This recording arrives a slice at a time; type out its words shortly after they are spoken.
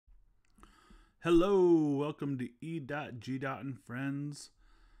Hello, welcome to E.G.R and Friends.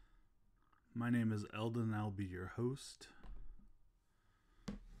 My name is Elden and I'll be your host.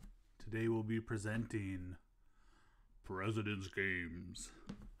 Today we'll be presenting President's Games,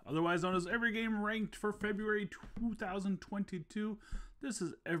 otherwise known as every game ranked for February 2022. This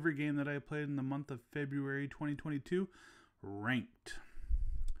is every game that I played in the month of February 2022, ranked.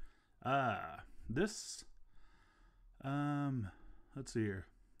 Let's see here.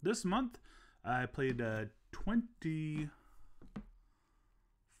 This month, I played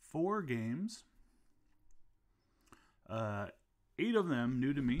 24 games, 8 of them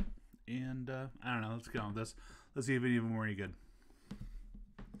new to me, and I don't know, let's get on with this. Let's see if any of them were any good.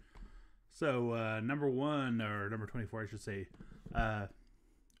 So, number 24, I should say,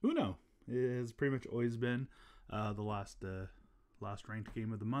 Uno has pretty much always been the last ranked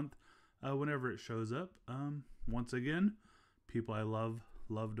game of the month. Whenever it shows up, once again, people I love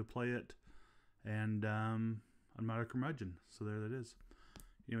to play it. And I'm not a curmudgeon, so there that is.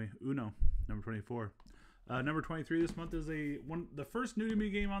 Anyway, Uno, number 24. Number 23 this month is the first new to me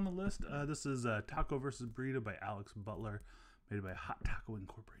game on the list. This is Taco vs. Burrito by Alex Butler, made by Hot Taco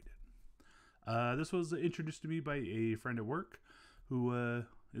Incorporated. This was introduced to me by a friend at work who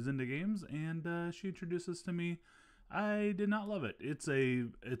is into games, and she introduced this to me. I did not love it. It's a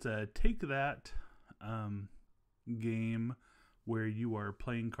take that game where you are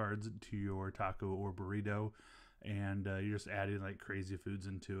playing cards to your taco or burrito, and you're just adding like crazy foods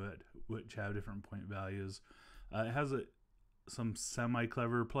into it, which have different point values. It has some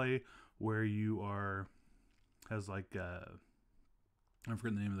semi-clever play where you has like I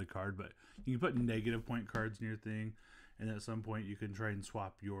forget the name of the card, but you can put negative point cards in your thing, and at some point you can try and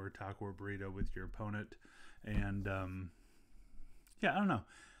swap your taco or burrito with your opponent. And yeah, I don't know.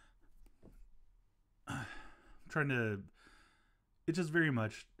 It's just very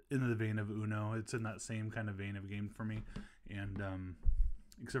much in the vein of Uno. It's in that same kind of vein of game for me, and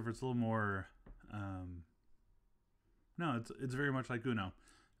except for it's a little more. No, it's very much like Uno.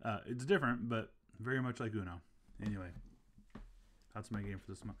 It's different, but very much like Uno. Anyway, that's my game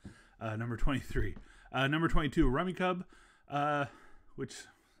for this month. Number 23. Number 22, Rummy Cub, which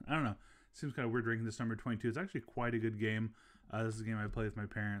I don't know. Seems kind of weird ranking this number 22. It's actually quite a good game. This is a game I play with my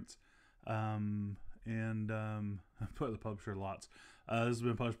parents. And I put the publisher lots. This has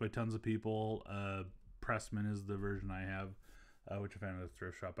been published by tons of people. Pressman is the version I have, which I found at a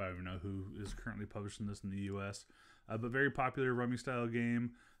thrift shop. I don't even know who is currently publishing this in the U.S. But very popular rummy style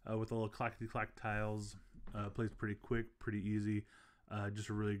game with a little clackety-clack tiles. Plays pretty quick, pretty easy. Just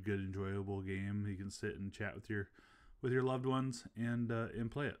a really good, enjoyable game. You can sit and chat with your loved ones and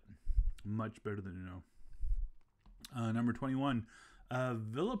play it. Much better than Uno. Number 21,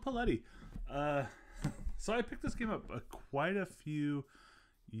 Villa Paletti. So I picked this game up quite a few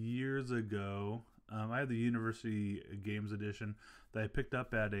years ago. I had the University Games Edition that I picked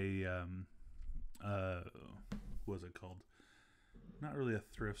up at a, what was it called? Not really a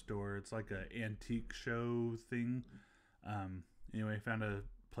thrift store. It's like an antique show thing. Anyway, I found a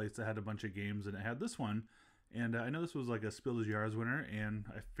place that had a bunch of games, and it had this one. And I know this was like a Spiel des Jahres winner, and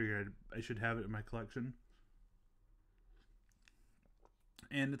I figured I should have it in my collection.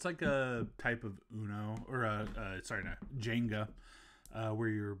 And it's like a type of Uno, or Jenga, where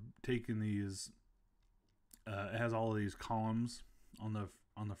you're taking these. It has all of these columns on the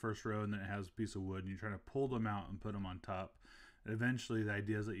first row, and then it has a piece of wood, and you're trying to pull them out and put them on top. And eventually, the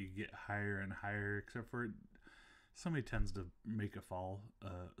idea is that you get higher and higher, except for somebody tends to make it fall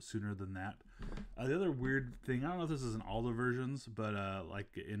sooner than that. The other weird thing, I don't know if this is in all the versions, but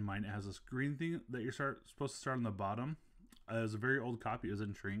like in mine, it has this green thing that you're supposed to start on the bottom. It was a very old copy. It was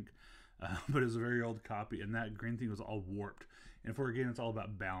in shrink, but it was a very old copy, and that green thing was all warped. And for a game, it's all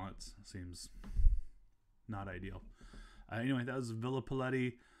about balance. Seems not ideal. Anyway, that was Villa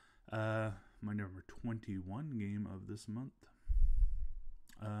Paletti, my number 21 game of this month.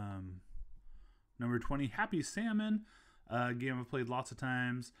 Number 20, Happy Salmon, game I've played lots of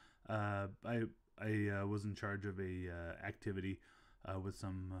times. I was in charge of a activity with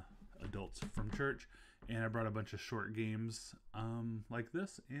some adults from church, and I brought a bunch of short games like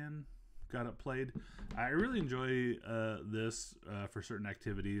this and got it played. I really enjoy this for certain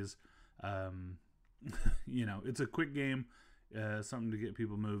activities. You know, it's a quick game, something to get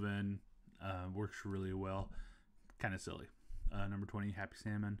people moving. Works really well. Kind of silly. Number 20, Happy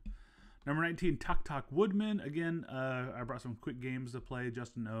Salmon. Number 19, Tok Tok Woodman. Again, I brought some quick games to play.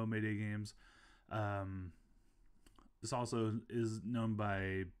 Justin O, Mayday Games. This also is known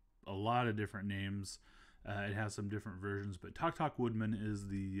by a lot of different names. It has some different versions, but Tok Tok Woodman is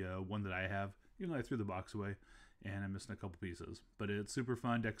the one that I have. Even though I threw the box away, and I'm missing a couple pieces. But it's super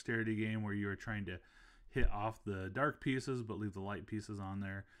fun dexterity game where you are trying to hit off the dark pieces but leave the light pieces on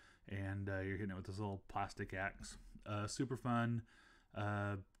there, and you're hitting it with this little plastic axe. Super fun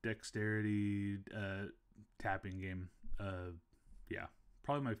dexterity tapping game. Yeah,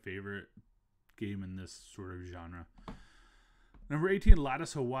 probably my favorite game in this sort of genre. Number 18,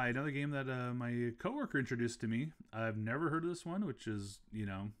 Lattice Hawaii, another game that my coworker introduced to me. I've never heard of this one, which is,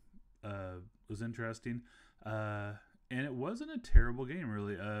 was interesting. And it wasn't a terrible game,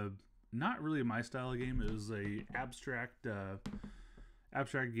 really. Not really my style of game. It was a abstract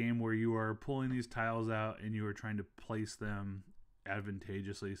game where you are pulling these tiles out and you are trying to place them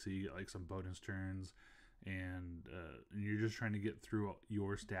advantageously, so you get like some bonus turns, and you're just trying to get through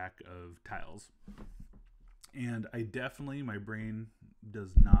your stack of tiles. And my brain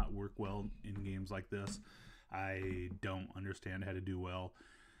does not work well in games like this. I don't understand how to do well,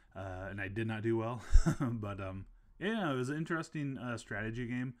 and I did not do well. But yeah, it was an interesting strategy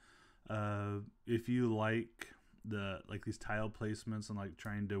game. If you like these tile placements and like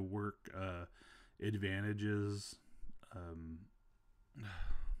trying to work advantages, I'm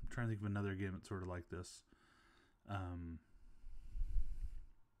trying to think of another game that's sort of like this. I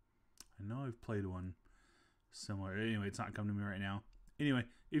know I've played one similar. Anyway, it's not coming to me right now. Anyway,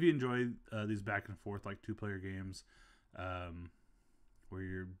 if you enjoy these back and forth like 2-player games, where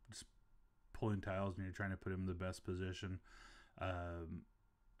you're just pulling tiles and you're trying to put them in the best position, and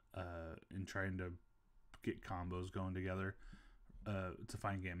trying to get combos going together, it's a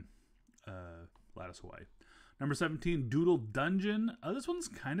fine game. Lattice Hawaii. Number 17, Doodle Dungeon. This one's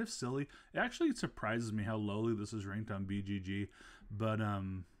kind of silly. It actually surprises me how lowly this is ranked on BGG, but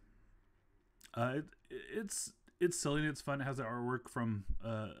it's silly and it's fun. It has the artwork from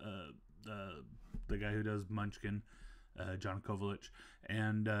the guy who does Munchkin, John Kovalich,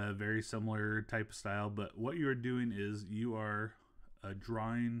 and very similar type of style. But what you are doing is you are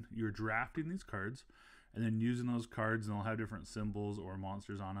you're drafting these cards, and then using those cards, and they'll have different symbols or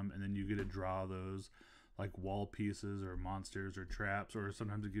monsters on them, and then you get to draw those like wall pieces or monsters or traps, or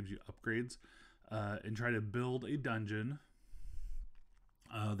sometimes it gives you upgrades, and try to build a dungeon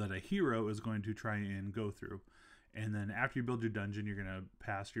that a hero is going to try and go through. And then after you build your dungeon, you're going to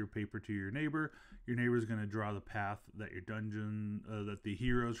pass your paper to your neighbor. Your neighbor is going to draw the path that your dungeon, that the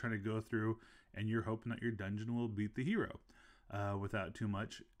hero is trying to go through, and you're hoping that your dungeon will beat the hero without too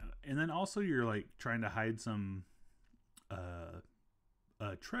much. And then also you're like trying to hide some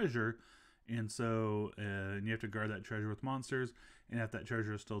treasure, and so and you have to guard that treasure with monsters. And if that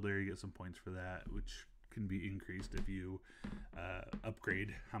treasure is still there, you get some points for that, which can be increased if you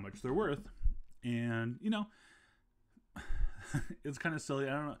upgrade how much they're worth. And it's kind of silly.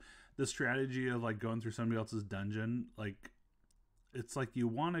 I don't know, the strategy of like going through somebody else's dungeon, like it's like you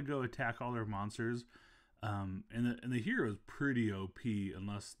want to go attack all their monsters, and the hero is pretty OP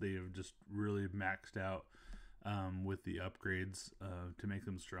unless they have just really maxed out with the upgrades to make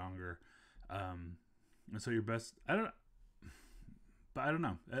them stronger. And so your best, I don't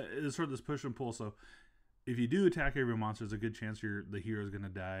know. It's sort of this push and pull. So if you do attack every monster, there's a good chance the hero is going to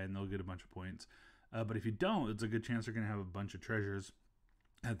die and they'll get a bunch of points. But if you don't, it's a good chance they're going to have a bunch of treasures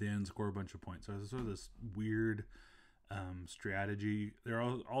at the end and score a bunch of points. So it's sort of this weird strategy. There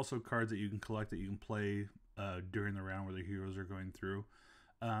are also cards that you can collect that you can play during the round where the heroes are going through.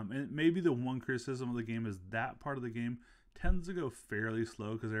 And maybe the one criticism of the game is that part of the game tends to go fairly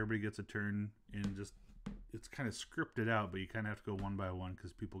slow because everybody gets a turn and just it's kind of scripted out, but you kind of have to go one by one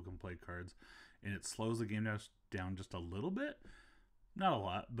because people can play cards, and it slows the game down just a little bit, not a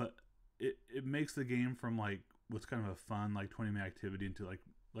lot, but it makes the game from like what's kind of a fun like 20-minute activity into like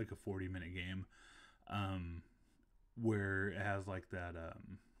a 40-minute game, where it has like that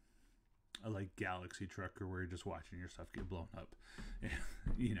like galaxy trucker where you're just watching your stuff get blown up.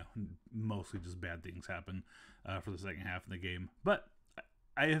 Mostly just bad things happen for the second half of the game. But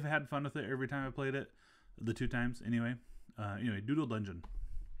I have had fun with it every time I played it, the 2 times anyway. Doodle Dungeon.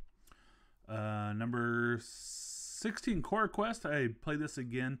 Number 16, CoraQuest. I played this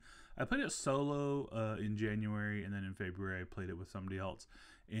again. I played it solo in January, and then in February I played it with somebody else.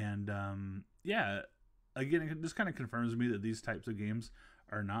 And again, it just kind of confirms to me that these types of games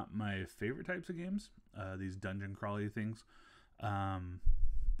are not my favorite types of games, these dungeon crawly things.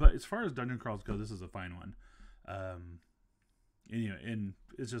 But as far as dungeon crawls go, this is a fine one. And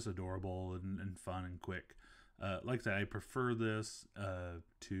it's just adorable and fun and quick. Like I said, I prefer this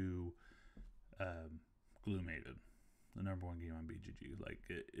to Gloomhaven, the number 1 game on BGG. Like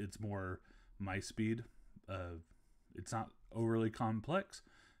it's more my speed. It's not overly complex.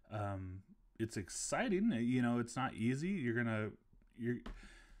 It's exciting. It's not easy.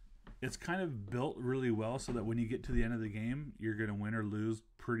 it's kind of built really well so that when you get to the end of the game, you're going to win or lose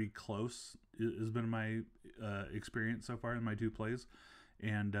pretty close. It has been my experience so far in my 2 plays.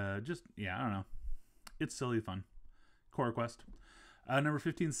 And just, yeah, I don't know. It's silly fun. CoraQuest. Number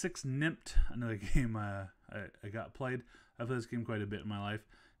 15, 6 Nimmt. Another game I got played. I've played this game quite a bit in my life.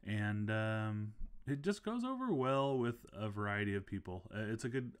 And it just goes over well with a variety of people. It's a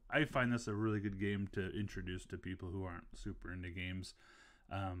good, I find this a really good game to introduce to people who aren't super into games.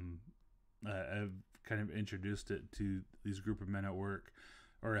 I've kind of introduced it to these group of men at work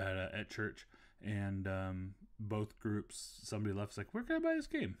or at church, and both groups, somebody left's like, where can I buy this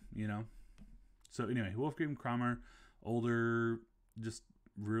game? You know? So anyway, Wolfgang Kramer, older, just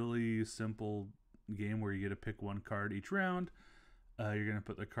really simple game where you get to pick 1 card each round. You're going to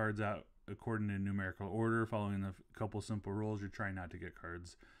put the cards out according to numerical order, following a couple simple rules. You're trying not to get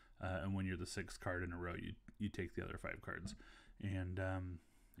cards, and when you're the 6th card in a row, you take the other 5 cards, and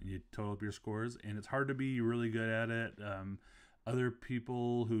you total up your scores. And it's hard to be really good at it. Other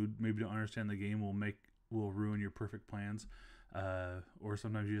people who maybe don't understand the game will ruin your perfect plans, or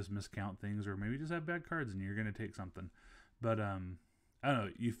sometimes you just miscount things, or maybe you just have bad cards and you're going to take something. But I don't know,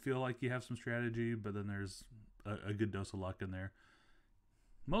 you feel like you have some strategy, but then there's a good dose of luck in there.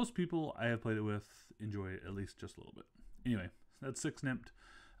 Most people I have played it with enjoy it at least just a little bit. Anyway, that's 6 Nimmt.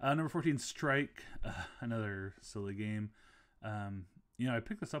 Number 14, Strike. Another silly game. I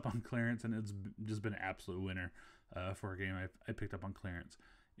picked this up on clearance, and it's just been an absolute winner for a game I picked up on clearance.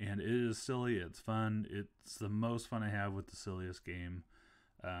 And it is silly. It's fun. It's the most fun I have with the silliest game.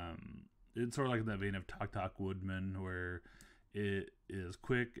 It's sort of like in that vein of Talk Talk Woodman, where it is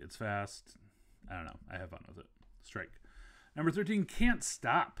quick, it's fast. I don't know. I have fun with it. Strike. Number 13, Can't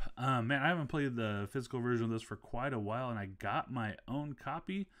Stop. Man, I haven't played the physical version of this for quite a while, and I got my own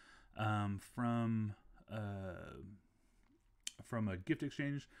copy from a gift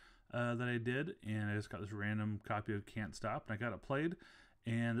exchange that I did, and I just got this random copy of Can't Stop, and I got it played,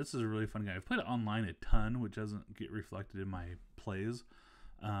 and this is a really fun game. I've played it online a ton, which doesn't get reflected in my plays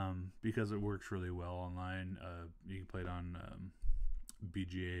because it works really well online. You can play it on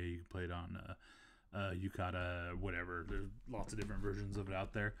BGA, you can play it on Yukata, whatever. There's lots of different versions of it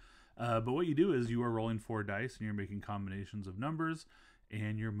out there. But what you do is you are rolling 4 dice, and you're making combinations of numbers,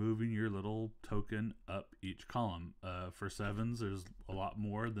 and you're moving your little token up each column. For 7s, there's a lot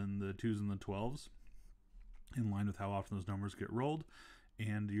more than the 2s and the 12s, in line with how often those numbers get rolled.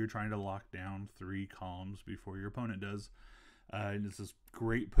 And you're trying to lock down 3 columns before your opponent does. And it's this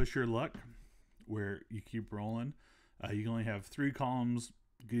great push your luck, where you keep rolling. You can only have 3 columns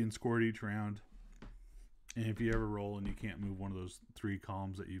getting scored each round. And if you ever roll and you can't move one of those 3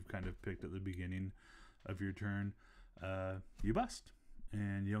 columns that you've kind of picked at the beginning of your turn, you bust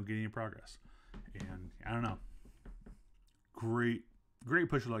and you don't get any progress. And I don't know. Great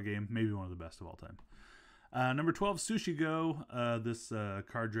push luck game. Maybe one of the best of all time. Number 12, Sushi Go. This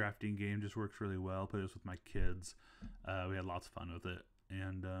card drafting game just works really well. Played this with my kids. We had lots of fun with it.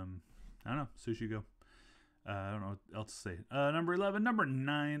 And I don't know. Sushi Go. I don't know what else to say. Number 11. Number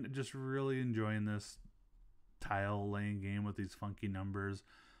 9. Just really enjoying this tile laying game with these funky numbers.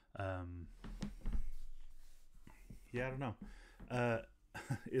 Yeah, I don't know.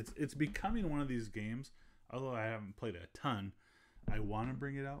 It's becoming one of these games, although I haven't played it a ton. I want to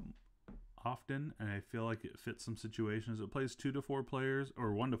bring it out often, and I feel like it fits some situations. It plays 2 to 4 players,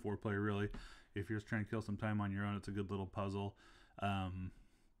 or 1 to 4 player really. If you're just trying to kill some time on your own, it's a good little puzzle.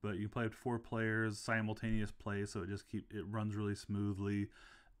 But you play up to 4 players, simultaneous play, so it runs really smoothly,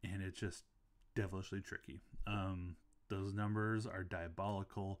 and it's just devilishly tricky. Those numbers are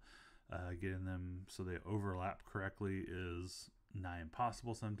diabolical. Getting them so they overlap correctly is nigh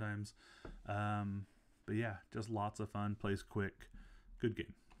impossible sometimes. But yeah, just lots of fun. Plays quick. Good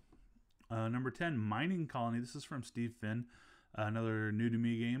game. Number 10, Mining Colony. This is from Steve Finn. Another new to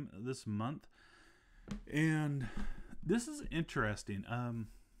me game this month. And this is interesting.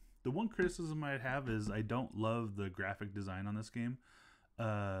 The one criticism I'd have is I don't love the graphic design on this game.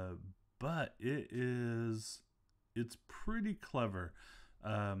 But it's pretty clever.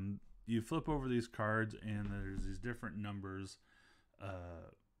 You flip over these cards, and there's these different numbers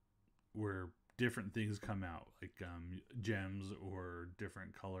where different things come out, like gems or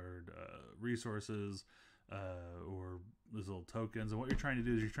different colored resources or these little tokens. And what you're trying to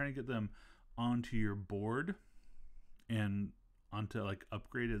do is you're trying to get them onto your board and onto like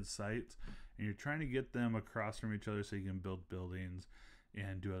upgraded sites, and you're trying to get them across from each other so you can build buildings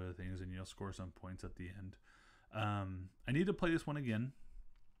and do other things, and you'll score some points at the end. I need to play this one again.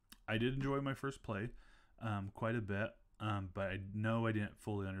 I did enjoy my first play quite a bit, but I know I didn't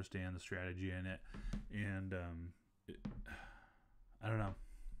fully understand the strategy in it, and I don't know.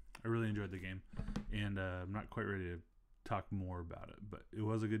 I really enjoyed the game, and I'm not quite ready to talk more about it, but it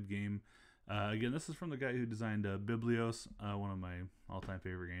was a good game. Again, this is from the guy who designed Biblios, one of my all-time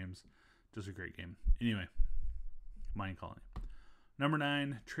favorite games. Just a great game. Anyway, Mining Colony. Number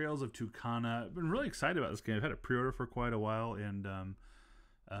 9, Trails of Tucana. I've been really excited about this game. I've had a pre-order for quite a while, and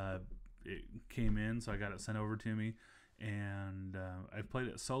it came in, so I got it sent over to me. And I've played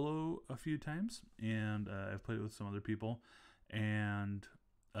it solo a few times, and I've played it with some other people. And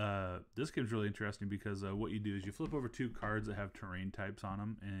this game's really interesting because what you do is you flip over 2 cards that have terrain types on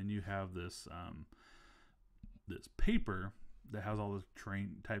them, and you have this this paper that has all the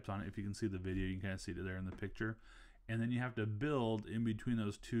terrain types on it. If you can see the video, you can kind of see it there in the picture. And then you have to build in between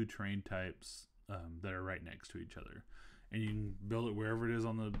those 2 terrain types that are right next to each other. And you can build it wherever it is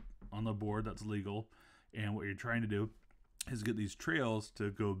on the board that's legal. And what you're trying to do is get these trails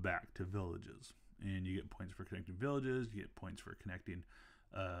to go back to villages. And you get points for connecting villages. You get points for connecting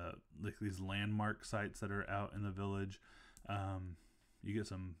like these landmark sites that are out in the village. You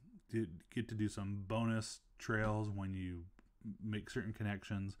get to do some bonus trails when you make certain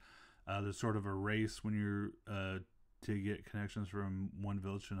connections. There's sort of a race when you're to get connections from one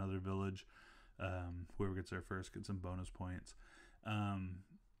village to another village. Whoever gets there first gets some bonus points.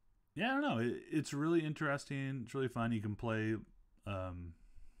 Yeah, I don't know. It's really interesting. It's really fun. You can play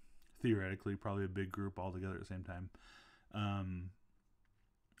theoretically probably a big group all together at the same time.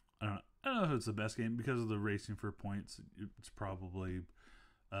 I don't know if it's the best game because of the racing for points. It's probably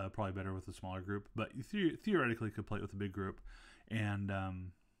better with a smaller group, but you theoretically could play it with a big group. And I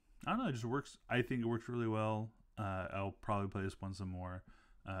don't know, it just works. I think it works really well. I'll probably play this one some more.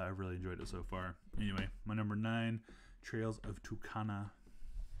 I've really enjoyed it so far. Anyway, my number 9, Trails of Tucana.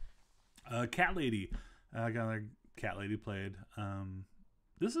 Cat Lady. I got another Cat Lady played.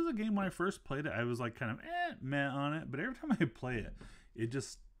 This is a game when I first played it, I was like kind of meh on it, but every time I play it, it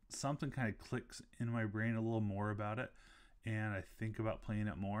just something kind of clicks in my brain a little more about it, and I think about playing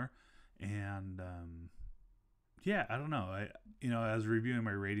it more. And yeah, I don't know. I was reviewing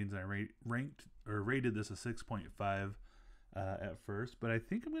my ratings, and I rated this a 6.5 at first, but I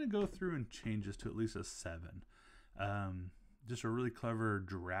think I'm going to go through and change this to at least a 7. Just a really clever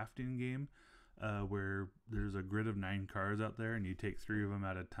drafting game where there's a grid of 9 cards out there, and you take 3 of them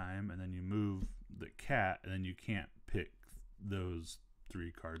at a time, and then you move the cat, and then you can't pick those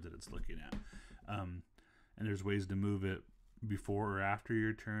 3 cards that it's looking at. And there's ways to move it before or after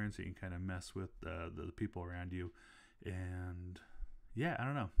your turn, so you can kind of mess with the people around you. And yeah, I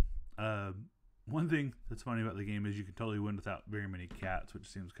don't know. One thing that's funny about the game is you can totally win without very many cats, which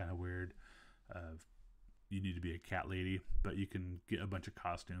seems kind of weird. You need to be a cat lady, but you can get a bunch of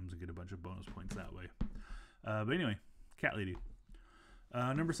costumes and get a bunch of bonus points that way. But anyway, Cat Lady.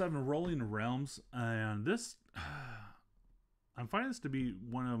 Number 7, Rolling Realms. And this, I'm finding this to be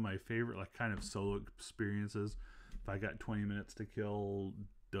one of my favorite, like, kind of solo experiences. If I got 20 minutes to kill,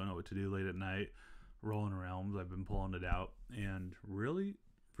 don't know what to do late at night, Rolling Realms, I've been pulling it out and really,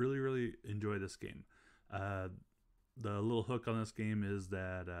 really, really enjoy this game. The little hook on this game is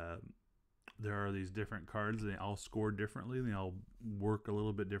that there are these different cards, and they all score differently, and they all work a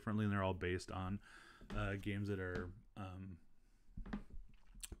little bit differently, and they're all based on games that are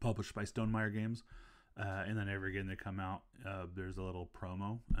published by Stonemaier Games. And then every game they come out, there's a little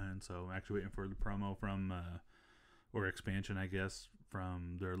promo, and so I'm actually waiting for the promo from or expansion, I guess,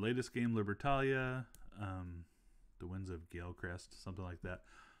 from their latest game, Libertalia, The Winds of Galecrest, something like that.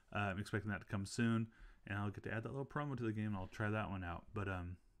 I'm expecting that to come soon, and I'll get to add that little promo to the game, and I'll try that one out. But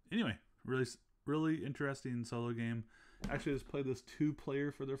anyway, really, really interesting solo game. Actually, I just played this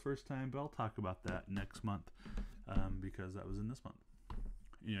 2-player for the first time, but I'll talk about that next month because that was in this month.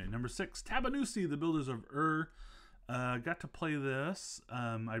 Anyway, number 6, Tabanusi, The Builders of E.G.R. Got to play this.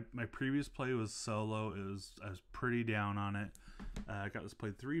 My previous play was solo. I was pretty down on it. I got this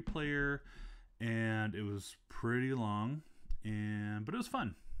played 3-player, and it was pretty long, but it was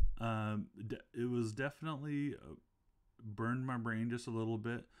fun. It was definitely burned my brain just a little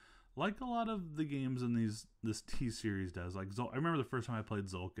bit, like a lot of the games in this T series does. Like I remember the first time I played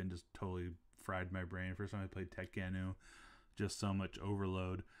Zulkin, just totally fried my brain. First time I played Tekkenu, just so much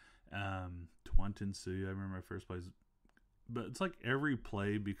overload. Twantinsu, I remember my first plays. But it's like every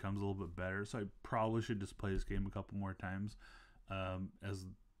play becomes a little bit better, so I probably should just play this game a couple more times as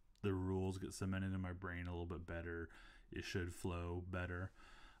the rules get cemented in my brain a little bit better. It should flow better.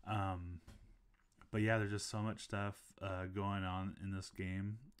 But yeah, there's just so much stuff going on in this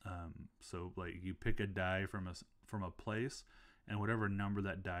game. So like you pick a die from a place, and whatever number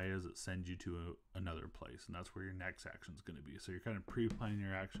that die is, it sends you to another place, and that's where your next action is going to be. So you're kind of pre-planning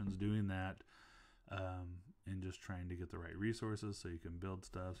your actions, doing that. and just trying to get the right resources so you can build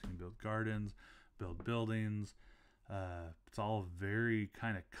stuff. You can build gardens, build buildings. It's all very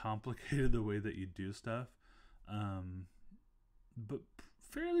kind of complicated the way that you do stuff, but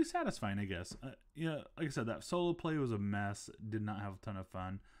fairly satisfying, I guess. Yeah, like I said, that solo play was a mess. Did not have a ton of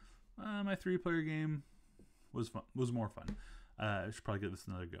fun. My 3-player game was more fun. I should probably give this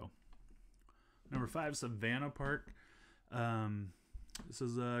another go. Number 5, Savannah Park. This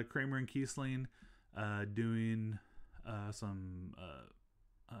is Kramer and Kiesling doing some.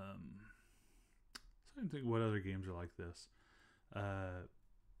 I think what other games are like this.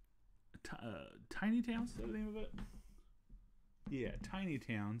 Tiny Towns, is that the name of it? Yeah, Tiny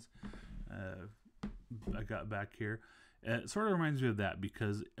Towns. I got back here. It sort of reminds me of that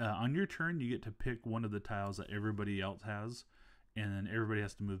because on your turn you get to pick one of the tiles that everybody else has, and then everybody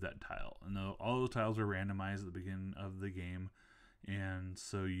has to move that tile. And all those tiles are randomized at the beginning of the game, and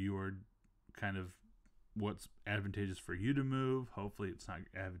so you are kind of what's advantageous for you to move. Hopefully it's not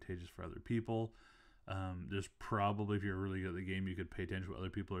advantageous for other people. There's probably, if you're really good at the game, you could pay attention to what other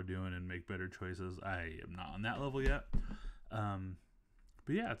people are doing and make better choices. I am not on that level yet.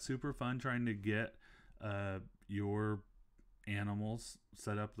 But yeah, it's super fun trying to get your animals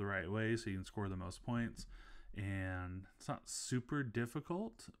set up the right way so you can score the most points. And it's not super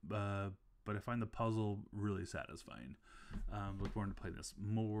difficult, but I find the puzzle really satisfying. Look forward to playing this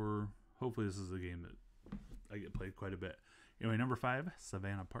more. Hopefully this is a game that I get played quite a bit. Anyway, number 5,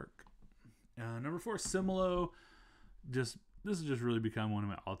 Savannah Park. Number 4, Similo. This has just really become one of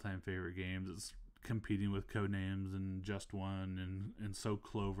my all-time favorite games. It's competing with Codenames and Just One and So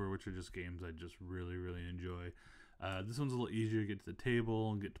Clover, which are just games I just really, really enjoy. This one's a little easier to get to the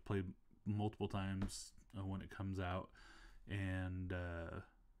table and get to play multiple times when it comes out. And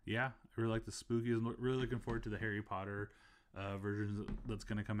yeah, I really like the spookies. I'm really looking forward to the Harry Potter version that's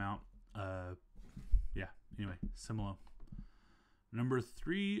going to come out. Yeah, anyway, Similo. Number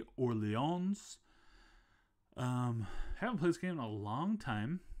 3, Orleans. Haven't played this game in a long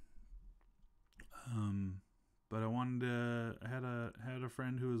time. But I had a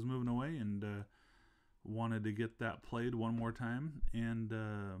friend who was moving away and wanted to get that played one more time, and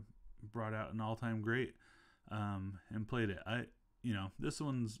brought out an all-time great and played it. This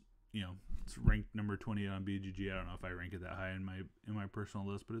one's it's ranked number 28 on BGG. I don't know if I rank it that high in my personal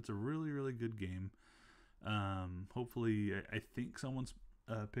list, but it's a really, really good game. Hopefully, I think someone's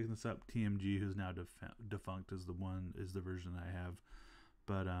picking this up. TMG, who's now defunct, is the version I have.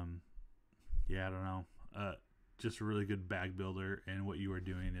 But yeah, I don't know. Just a really good bag builder, and what you are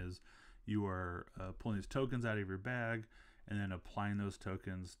doing is you are pulling these tokens out of your bag and then applying those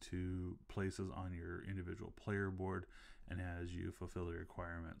tokens to places on your individual player board, and as you fulfill the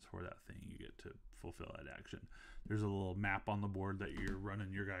requirements for that thing, you get to fulfill that action. There's a little map on the board that you're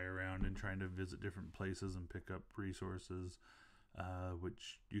running your guy around and trying to visit different places and pick up resources,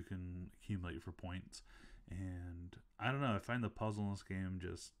 which you can accumulate for points. And I don't know, I find the puzzle in this game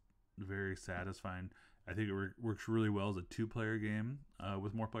just very satisfying. I think it works really well as a 2-player game.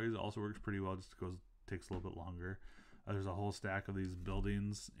 With more players, it also works pretty well, just because it takes a little bit longer. There's a whole stack of these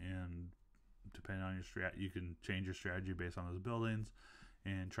buildings, and depending on your strat, you can change your strategy based on those buildings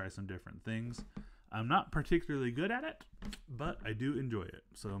and try some different things. I'm not particularly good at it, but I do enjoy it.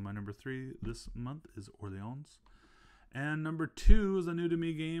 So my number 3 this month is Orleans. And number 2 is a new to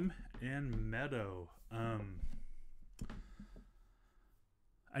me game, and Meadow. I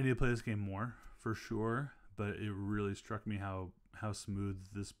need to play this game more, for sure, but it really struck me how smooth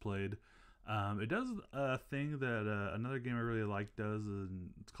this played. It does a thing that another game I really like does,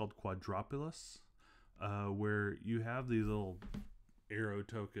 and it's called Quadropulus, where you have these little arrow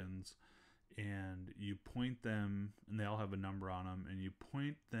tokens, and you point them, and they all have a number on them, and you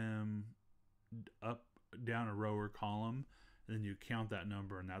point them up, down a row or column, and then you count that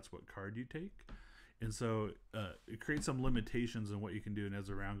number, and that's what card you take. And so it creates some limitations on what you can do, and as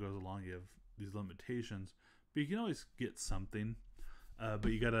the round goes along, you have these limitations, but you can always get something.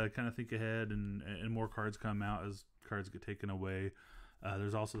 But you got to kind of think ahead, and more cards come out as cards get taken away.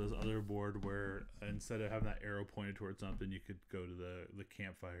 There's also this other board where instead of having that arrow pointed towards something, you could go to the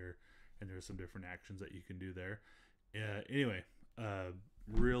campfire, and there's some different actions that you can do there. Anyway,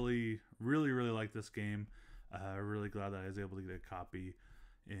 really, really, really like this game. Really glad that I was able to get a copy,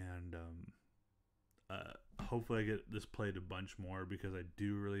 and hopefully I get this played a bunch more, because I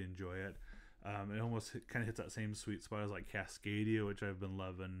do really enjoy it. It almost kind of hits that same sweet spot as like Cascadia, which I've been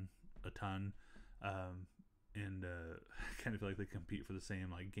loving a ton, and I kind of feel like they compete for the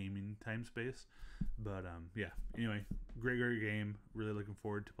same like gaming time space. But yeah, anyway, great game. Really looking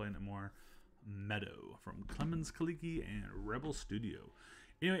forward to playing it more. Meadow from Clemens Kaliki and Rebel Studio.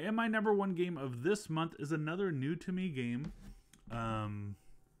 Anyway, and my number one game of this month is another new to me game.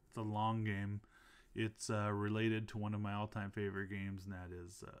 It's a long game. It's related to one of my all-time favorite games, and that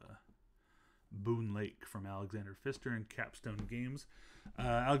is Boonlake from Alexander Pfister and Capstone Games.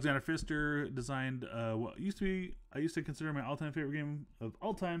 Alexander Pfister designed what used to be, I used to consider my all-time favorite game of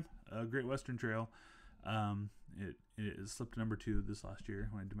all time, Great Western Trail. It slipped to number 2 this last year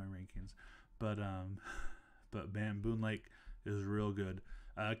when I did my rankings, but man, Boonlake is real good.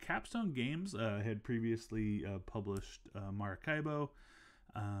 Capstone Games had previously published Maracaibo,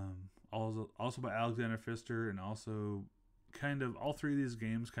 also by Alexander Pfister, and also kind of all three of these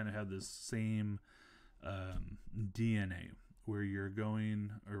games kind of have this same DNA, where you're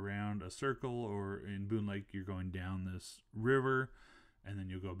going around a circle, or in Boonlake you're going down this river, and then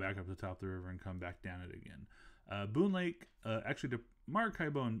you'll go back up the top of the river and come back down it again. Boonlake, actually,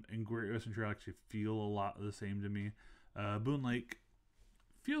 Maracaibo and Great Western Trail actually feel a lot the same to me. Boonlake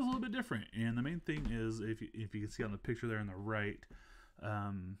feels a little bit different, and the main thing is, if you can see on the picture there on the right,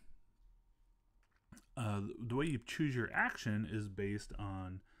 the way you choose your action is based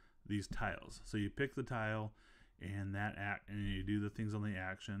on these tiles. So you pick the tile, and and you do the things on the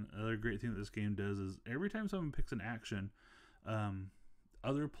action. Another great thing that this game does is every time someone picks an action,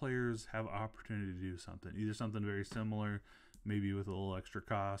 other players have opportunity to do something, either something very similar, maybe with a little extra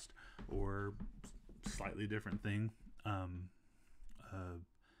cost, or slightly different thing.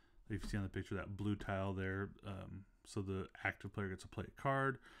 If you see on the picture that blue tile there, so the active player gets to play a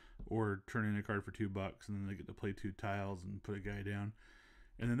card, or turn in a card for $2, and then they get to play 2 tiles and put a guy down.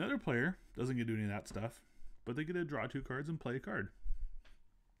 And another player doesn't get to do any of that stuff, but they get to draw 2 cards and play a card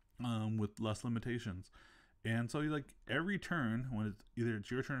with less limitations. And so, like, every turn, when either it's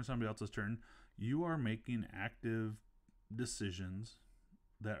your turn or somebody else's turn, you are making active decisions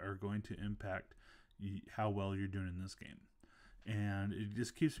that are going to impact how well you're doing in this game. And it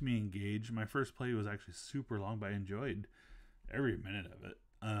just keeps me engaged. My first play was actually super long, but I enjoyed every minute of it,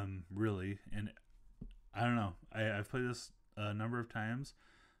 really. And I don't know, I've played this a number of times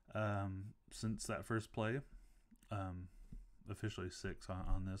since that first play. Officially 6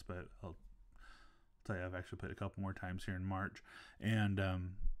 on this, but I'll tell you, I've actually played a couple more times here in March. And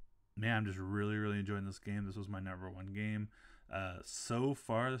man, I'm just really, really enjoying this game. This was my number 1 game. So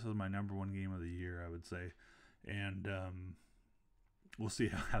far, this is my number 1 game of the year, I would say. And we'll see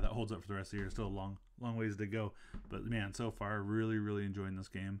how that holds up for the rest of the year. Still a long ways to go. But man, so far, really, really enjoying this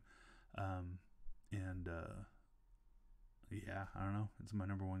game. Yeah, I don't know. It's my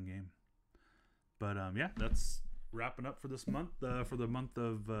number 1 game. But yeah, that's wrapping up for this month, for the month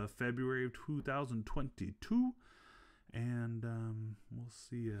of February of 2022. And we'll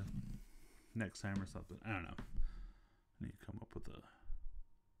see you next time or something. I don't know. I need to come up with a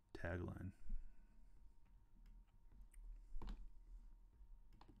tagline.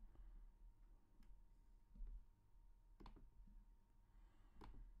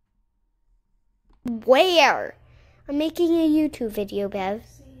 Where? I'm making a YouTube video, Bev.